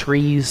about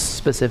trees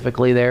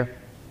specifically there?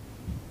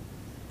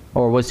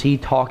 Or was he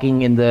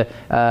talking in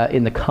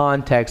the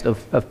context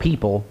of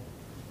people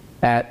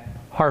at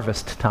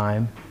harvest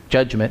time,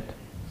 judgment?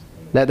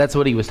 That's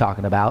what he was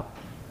talking about.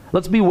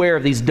 Let's beware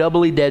of these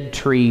doubly dead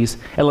trees,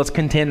 and let's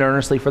contend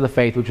earnestly for the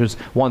faith which was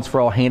once for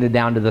all handed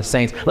down to the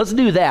saints. Let's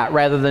do that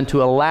rather than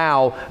to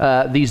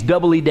allow these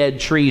doubly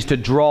dead trees to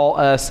draw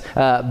us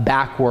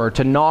backward,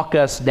 to knock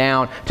us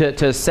down,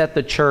 to set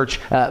the church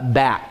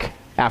back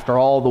after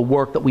all the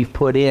work that we've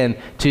put in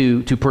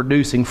to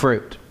producing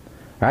fruit.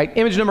 All right?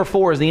 Image number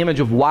 4 is the image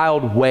of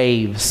wild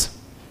waves.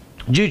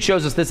 Jude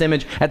shows us this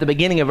image at the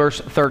beginning of verse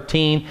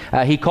 13.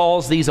 He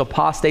calls these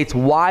apostates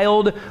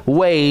wild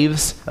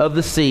waves of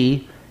the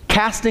sea,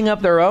 casting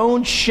up their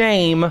own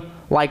shame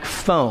like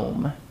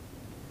foam.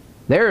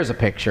 There is a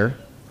picture.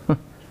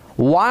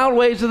 Wild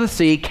waves of the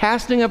sea,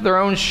 casting up their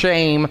own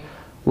shame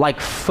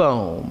like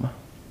foam.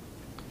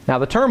 Now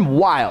the term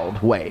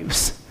wild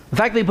waves, the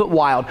fact they put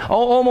wild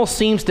almost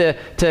seems to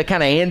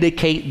kind of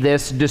indicate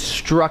this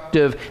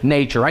destructive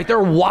nature, right?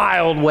 They're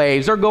wild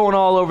waves. They're going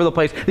all over the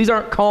place. These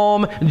aren't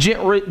calm,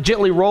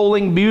 gently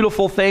rolling,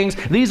 beautiful things.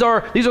 These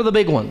are the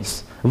big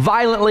ones.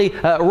 Violently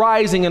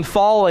rising and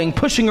falling,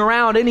 pushing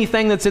around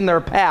anything that's in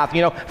their path,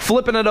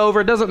 flipping it over.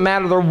 It doesn't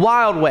matter. They're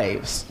wild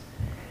waves.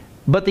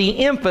 But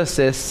the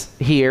emphasis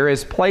here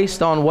is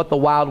placed on what the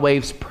wild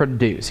waves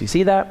produce. You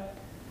see that?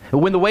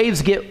 When the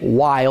waves get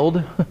wild,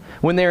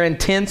 when they're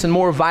intense and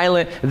more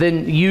violent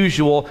than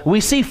usual,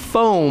 we see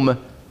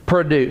foam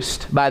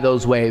produced by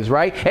those waves,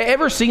 right?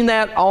 Ever seen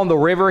that on the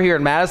river here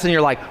in Madison?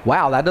 You're like,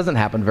 wow, that doesn't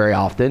happen very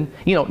often.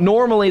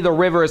 Normally the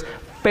river is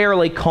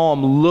fairly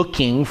calm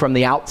looking from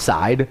the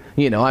outside.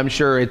 I'm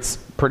sure it's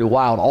pretty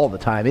wild all the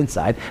time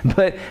inside.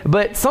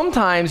 But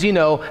sometimes,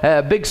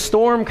 a big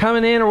storm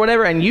coming in or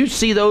whatever, and you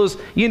see those,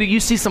 you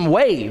see some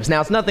waves.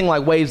 Now, it's nothing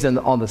like waves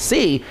on the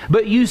sea,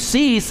 but you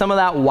see some of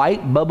that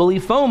white bubbly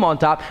foam on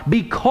top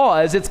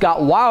because it's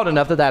got wild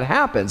enough that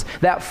happens.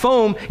 That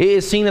foam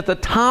is seen at the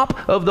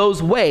top of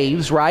those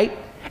waves, right?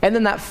 And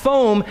then that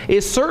foam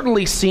is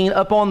certainly seen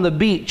up on the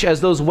beach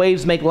as those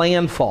waves make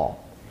landfall.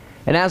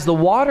 And as the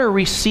water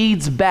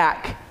recedes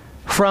back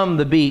from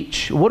the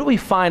beach, what do we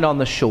find on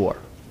the shore?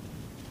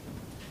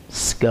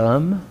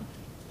 Scum,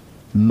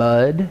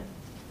 mud,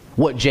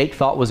 what Jake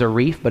thought was a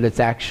reef, but it's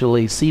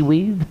actually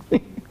seaweed.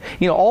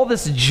 All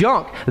this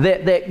junk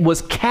that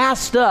was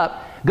cast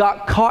up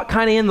got caught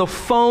kind of in the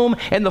foam,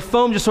 and the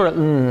foam just sort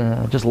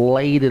of just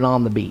laid it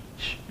on the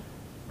beach.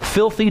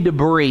 Filthy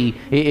debris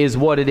is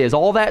what it is.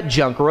 All that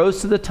junk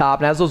rose to the top,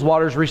 and as those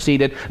waters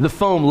receded, the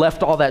foam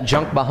left all that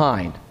junk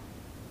behind.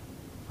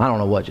 I don't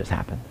know what just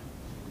happened.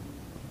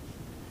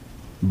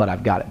 but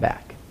I've got it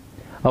back.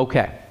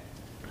 Okay.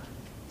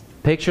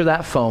 Picture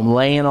that foam,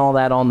 laying all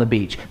that on the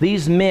beach.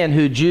 These men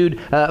who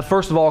Jude,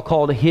 first of all,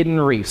 called hidden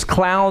reefs,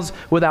 clouds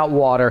without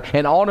water,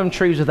 and autumn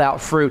trees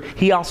without fruit.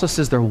 He also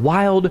says they're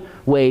wild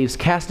waves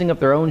casting up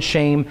their own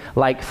shame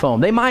like foam.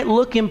 They might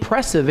look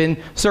impressive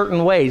in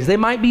certain ways. They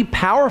might be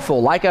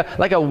powerful, like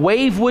a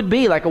wave would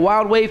be, like a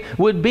wild wave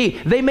would be.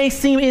 They may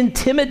seem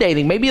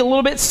intimidating, maybe a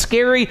little bit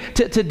scary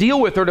to deal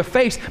with or to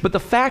face. But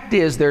the fact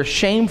is, their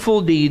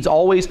shameful deeds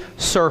always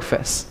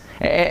surface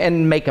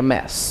and make a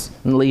mess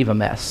and leave a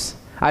mess.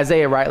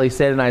 Isaiah rightly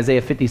said in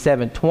Isaiah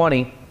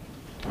 57:20,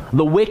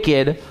 the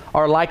wicked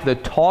are like the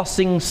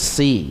tossing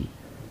sea,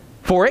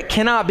 for it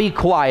cannot be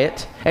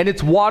quiet, and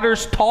its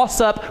waters toss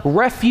up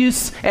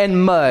refuse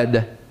and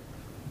mud.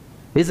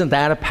 Isn't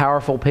that a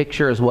powerful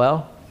picture as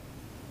well?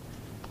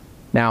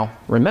 Now,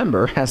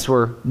 remember, as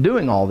we're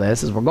doing all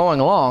this, as we're going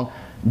along,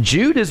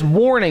 Jude is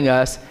warning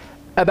us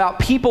about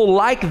people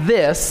like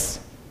this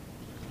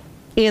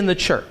in the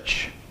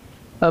church,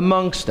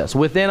 amongst us,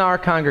 within our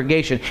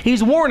congregation.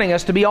 He's warning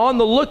us to be on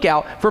the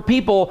lookout for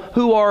people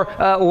who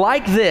are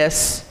like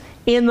this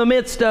in the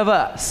midst of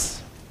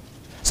us.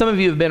 Some of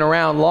you have been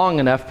around long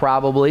enough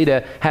probably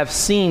to have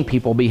seen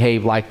people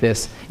behave like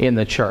this in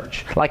the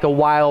church. Like a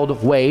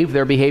wild wave,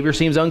 their behavior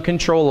seems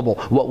uncontrollable.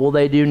 What will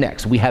they do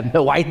next? We have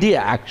no idea,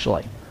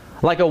 actually.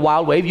 Like a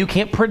wild wave, you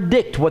can't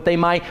predict what they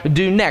might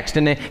do next,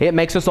 and it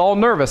makes us all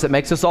nervous. It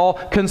makes us all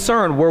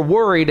concerned. We're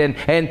worried,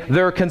 and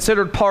they're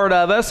considered part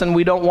of us, and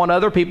we don't want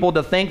other people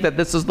to think that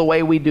this is the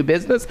way we do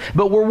business,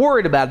 but we're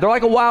worried about it. They're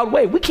like a wild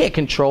wave. We can't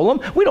control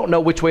them. We don't know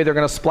which way they're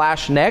going to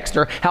splash next,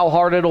 or how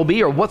hard it'll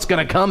be, or what's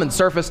going to come and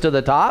surface to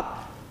the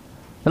top.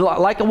 And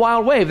like a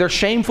wild wave, their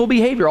shameful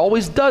behavior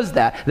always does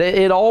that.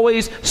 It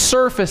always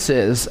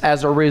surfaces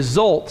as a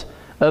result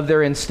of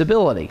their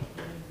instability.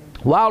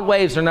 Wild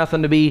waves are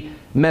nothing to be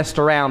messed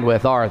around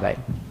with, are they?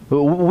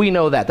 We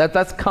know that.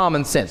 That's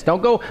common sense.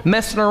 Don't go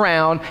messing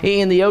around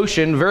in the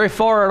ocean very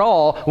far at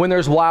all when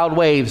there's wild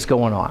waves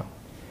going on.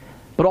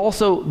 But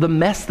also, the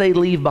mess they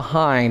leave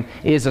behind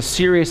is a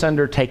serious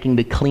undertaking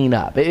to clean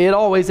up. It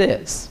always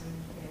is.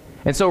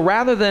 And so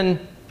rather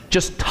than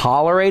just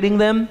tolerating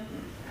them,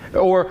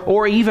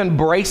 or even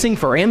bracing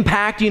for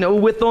impact,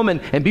 with them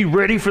and be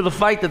ready for the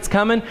fight that's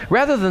coming,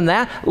 rather than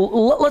that,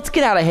 let's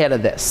get out ahead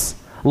of this.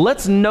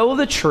 Let's know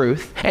the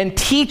truth and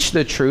teach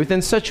the truth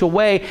in such a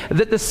way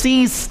that the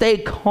seas stay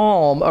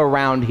calm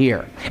around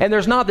here. And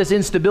there's not this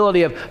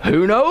instability of,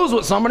 who knows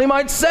what somebody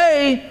might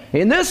say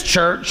in this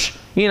church.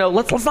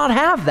 Let's not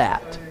have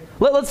that.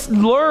 Let's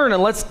learn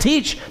and let's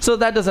teach so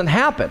that doesn't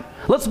happen.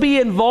 Let's be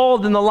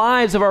involved in the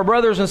lives of our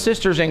brothers and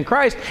sisters in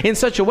Christ in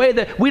such a way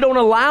that we don't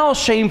allow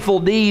shameful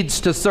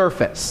deeds to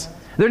surface.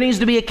 There needs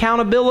to be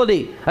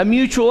accountability, a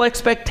mutual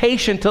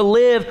expectation to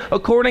live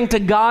according to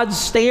God's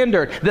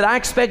standard, that I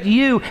expect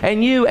you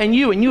and you and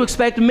you and you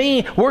expect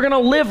me. We're going to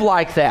live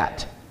like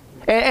that.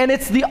 And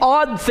it's the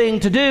odd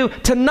thing to do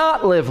to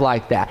not live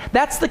like that.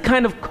 That's the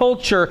kind of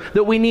culture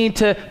that we need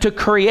to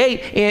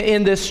create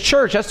in this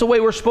church. That's the way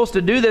we're supposed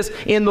to do this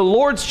in the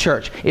Lord's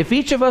church. If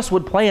each of us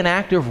would play an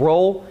active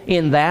role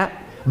in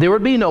that, there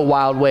would be no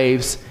wild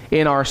waves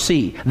in our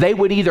sea. They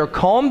would either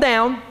calm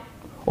down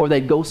or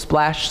they'd go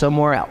splash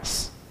somewhere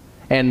else.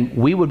 And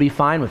we would be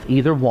fine with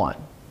either one.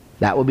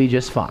 That would be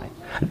just fine.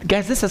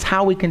 Guys, this is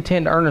how we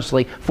contend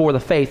earnestly for the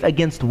faith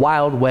against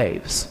wild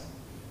waves.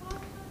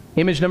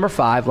 Image number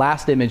 5,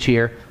 last image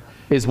here,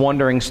 is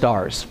wandering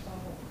stars.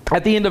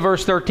 At the end of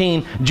verse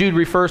 13, Jude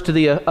refers to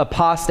the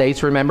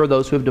apostates, remember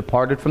those who have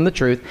departed from the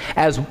truth,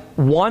 as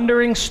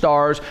wandering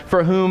stars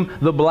for whom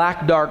the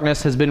black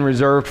darkness has been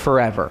reserved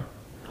forever.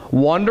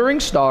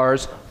 Wandering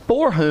stars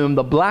for whom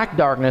the black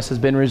darkness has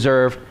been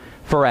reserved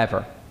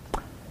forever.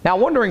 Now,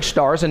 wandering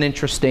stars, an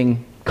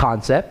interesting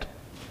concept.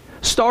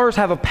 Stars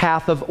have a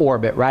path of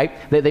orbit, right?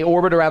 They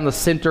orbit around the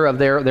center of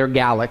their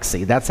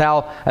galaxy. That's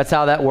how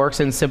that works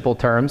in simple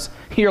terms.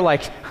 You're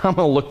like, I'm going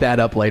to look that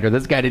up later.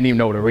 This guy didn't even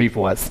know what a reef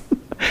was.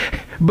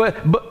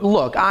 but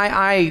look,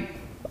 I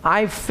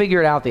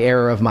figured out the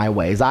error of my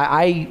ways.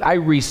 I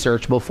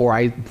research before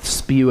I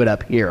spew it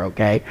up here,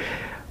 okay?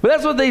 But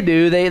that's what they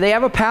do. They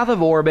have a path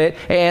of orbit,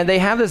 and they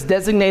have this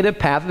designated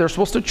path. They're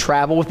supposed to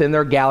travel within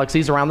their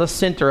galaxies, around the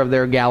center of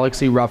their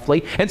galaxy,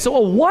 roughly. And so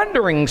a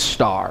wandering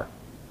star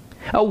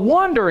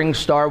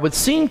would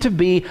seem to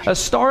be a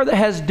star that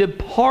has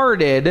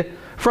departed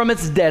from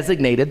its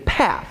designated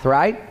path,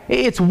 right?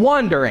 It's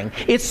wandering.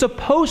 It's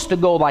supposed to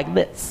go like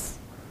this.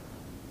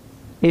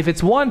 If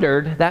it's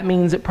wandered, that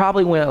means it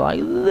probably went like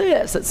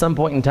this at some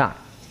point in time.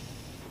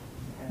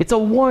 It's a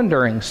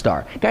wandering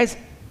star. Guys,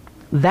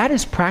 that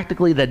is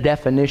practically the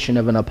definition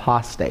of an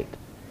apostate.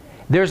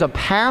 There's a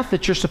path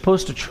that you're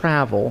supposed to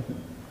travel,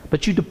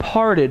 but you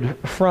departed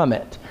from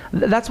it.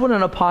 That's what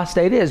an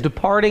apostate is,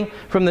 departing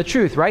from the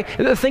truth, right?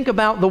 Think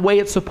about the way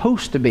it's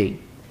supposed to be.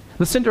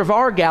 The center of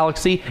our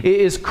galaxy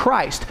is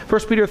Christ.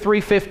 1 Peter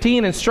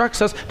 3:15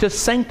 instructs us to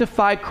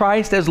sanctify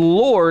Christ as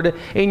Lord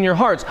in your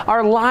hearts.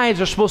 Our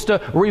lives are supposed to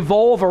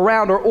revolve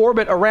around or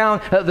orbit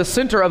around the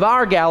center of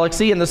our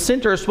galaxy, and the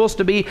center is supposed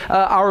to be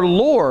our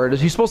Lord.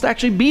 He's supposed to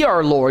actually be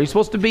our Lord. It's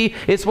supposed to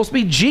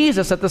be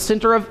Jesus at the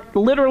center of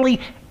literally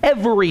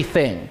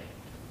everything.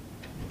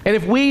 And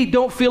if we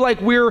don't feel like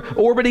we're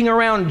orbiting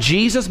around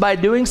Jesus by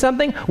doing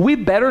something, we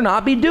better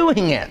not be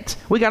doing it.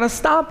 We got to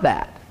stop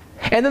that.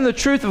 And then the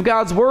truth of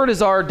God's Word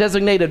is our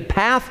designated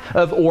path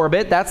of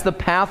orbit. That's the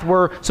path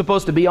we're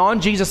supposed to be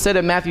on. Jesus said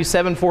in Matthew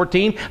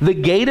 7:14, the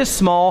gate is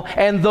small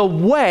and the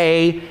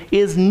way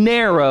is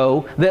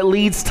narrow that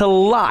leads to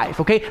life.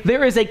 Okay?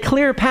 There is a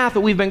clear path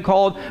that we've been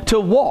called to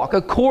walk,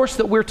 a course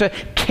that we're to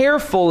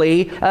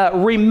carefully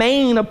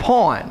remain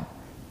upon.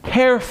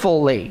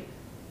 Carefully.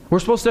 We're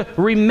supposed to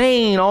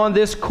remain on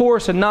this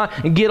course and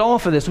not get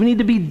off of this. We need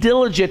to be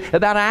diligent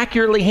about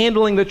accurately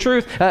handling the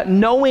truth,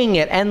 knowing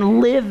it and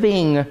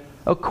living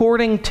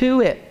according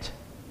to it.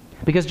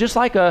 Because just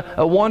like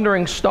a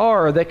wandering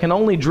star that can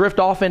only drift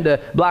off into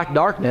black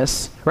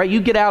darkness, right? You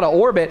get out of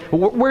orbit,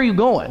 where are you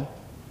going?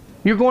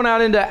 You're going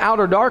out into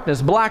outer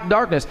darkness, black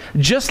darkness.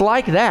 Just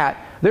like that,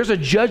 there's a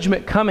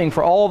judgment coming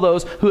for all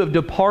those who have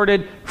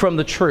departed from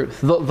the truth,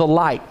 the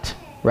light,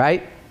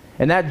 right?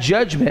 And that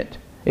judgment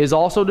is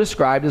also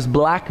described as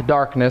black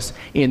darkness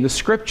in the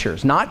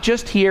Scriptures. Not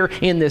just here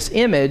in this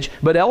image,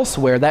 but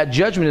elsewhere. That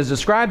judgment is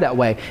described that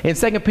way. In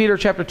 2 Peter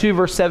chapter 2,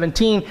 verse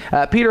 17,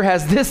 Peter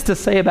has this to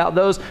say about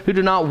those who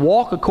do not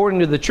walk according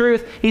to the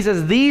truth. He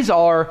says, these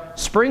are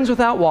springs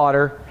without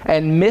water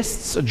and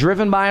mists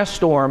driven by a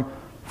storm,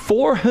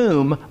 for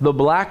whom the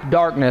black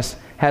darkness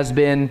has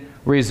been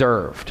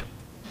reserved.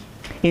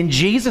 In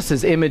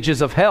Jesus'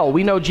 images of hell,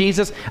 we know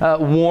Jesus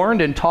warned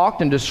and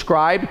talked and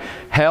described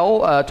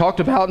hell, talked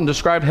about and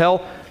described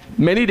hell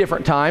many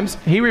different times.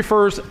 He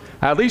refers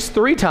at least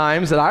 3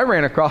 times that I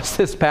ran across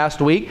this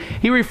past week.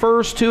 He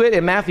refers to it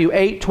in Matthew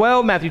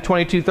 8:12, Matthew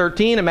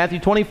 22:13, and Matthew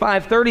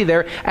 25:30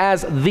 there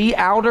as the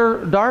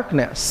outer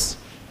darkness.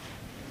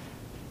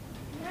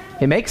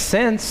 It makes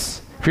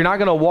sense. If you're not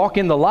going to walk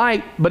in the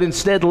light, but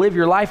instead live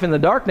your life in the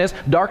darkness,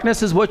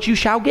 darkness is what you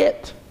shall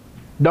get.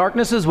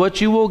 Darkness is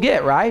what you will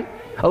get, right?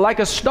 Like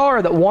a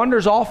star that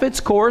wanders off its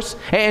course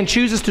and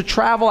chooses to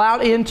travel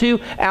out into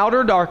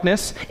outer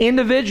darkness,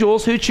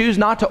 individuals who choose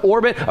not to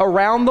orbit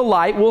around the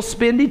light will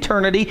spend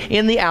eternity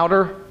in the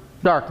outer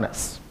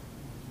darkness.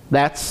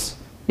 That's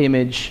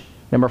image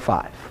number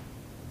 5.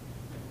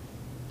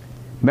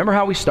 Remember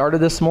how we started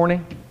this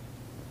morning?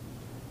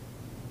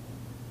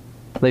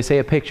 They say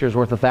a picture is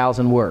worth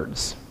 1,000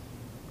 words.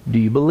 Do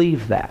you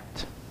believe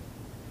that?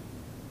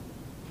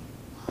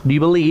 Do you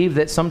believe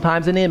that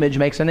sometimes an image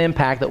makes an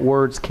impact that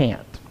words can't?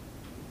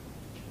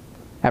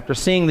 After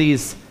seeing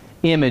these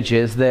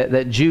images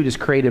that Jude has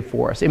created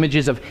for us,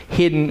 images of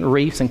hidden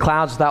reefs and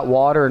clouds without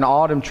water and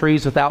autumn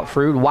trees without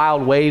fruit,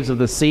 wild waves of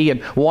the sea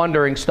and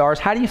wandering stars,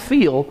 how do you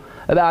feel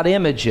about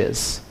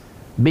images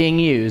being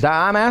used?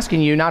 I'm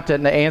asking you not to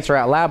answer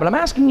out loud, but I'm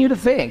asking you to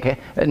think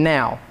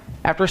now.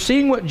 After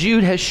seeing what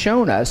Jude has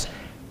shown us,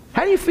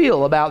 how do you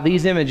feel about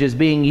these images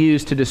being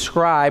used to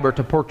describe or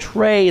to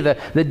portray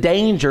the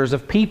dangers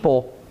of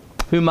people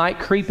who might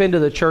creep into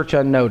the church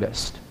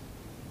unnoticed?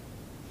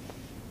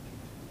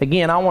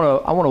 Again, I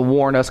want to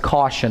warn us,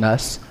 caution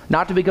us,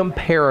 not to become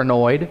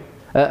paranoid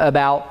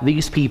about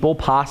these people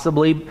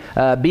possibly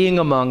being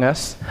among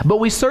us. But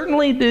we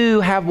certainly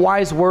do have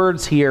wise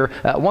words here,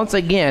 once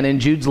again in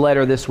Jude's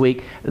letter this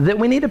week, that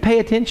we need to pay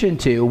attention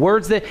to.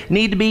 Words that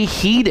need to be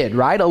heeded,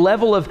 right? A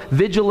level of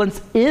vigilance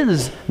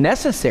is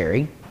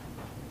necessary.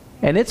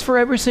 And it's for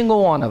every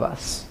single one of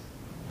us.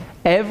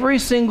 Every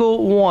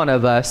single one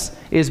of us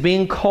is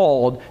being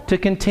called to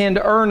contend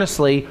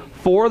earnestly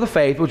for the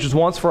faith which was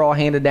once for all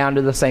handed down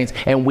to the saints.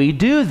 And we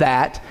do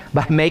that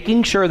by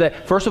making sure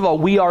that, first of all,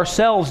 we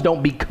ourselves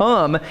don't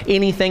become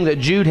anything that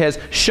Jude has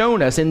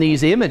shown us in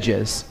these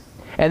images.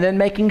 And then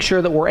making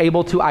sure that we're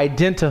able to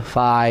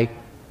identify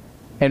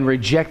and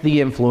reject the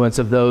influence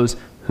of those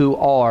who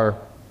are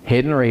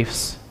hidden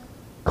reefs,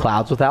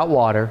 clouds without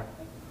water,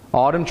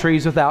 autumn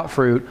trees without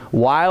fruit,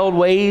 wild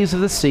waves of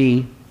the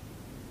sea,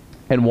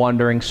 and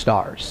wandering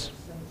stars.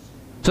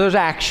 So there's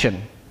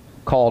action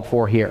called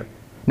for here.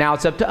 Now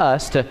it's up to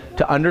us to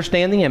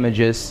understand the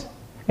images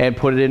and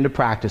put it into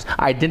practice.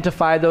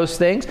 Identify those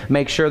things,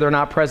 make sure they're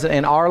not present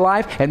in our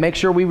life, and make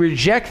sure we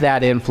reject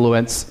that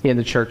influence in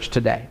the church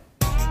today.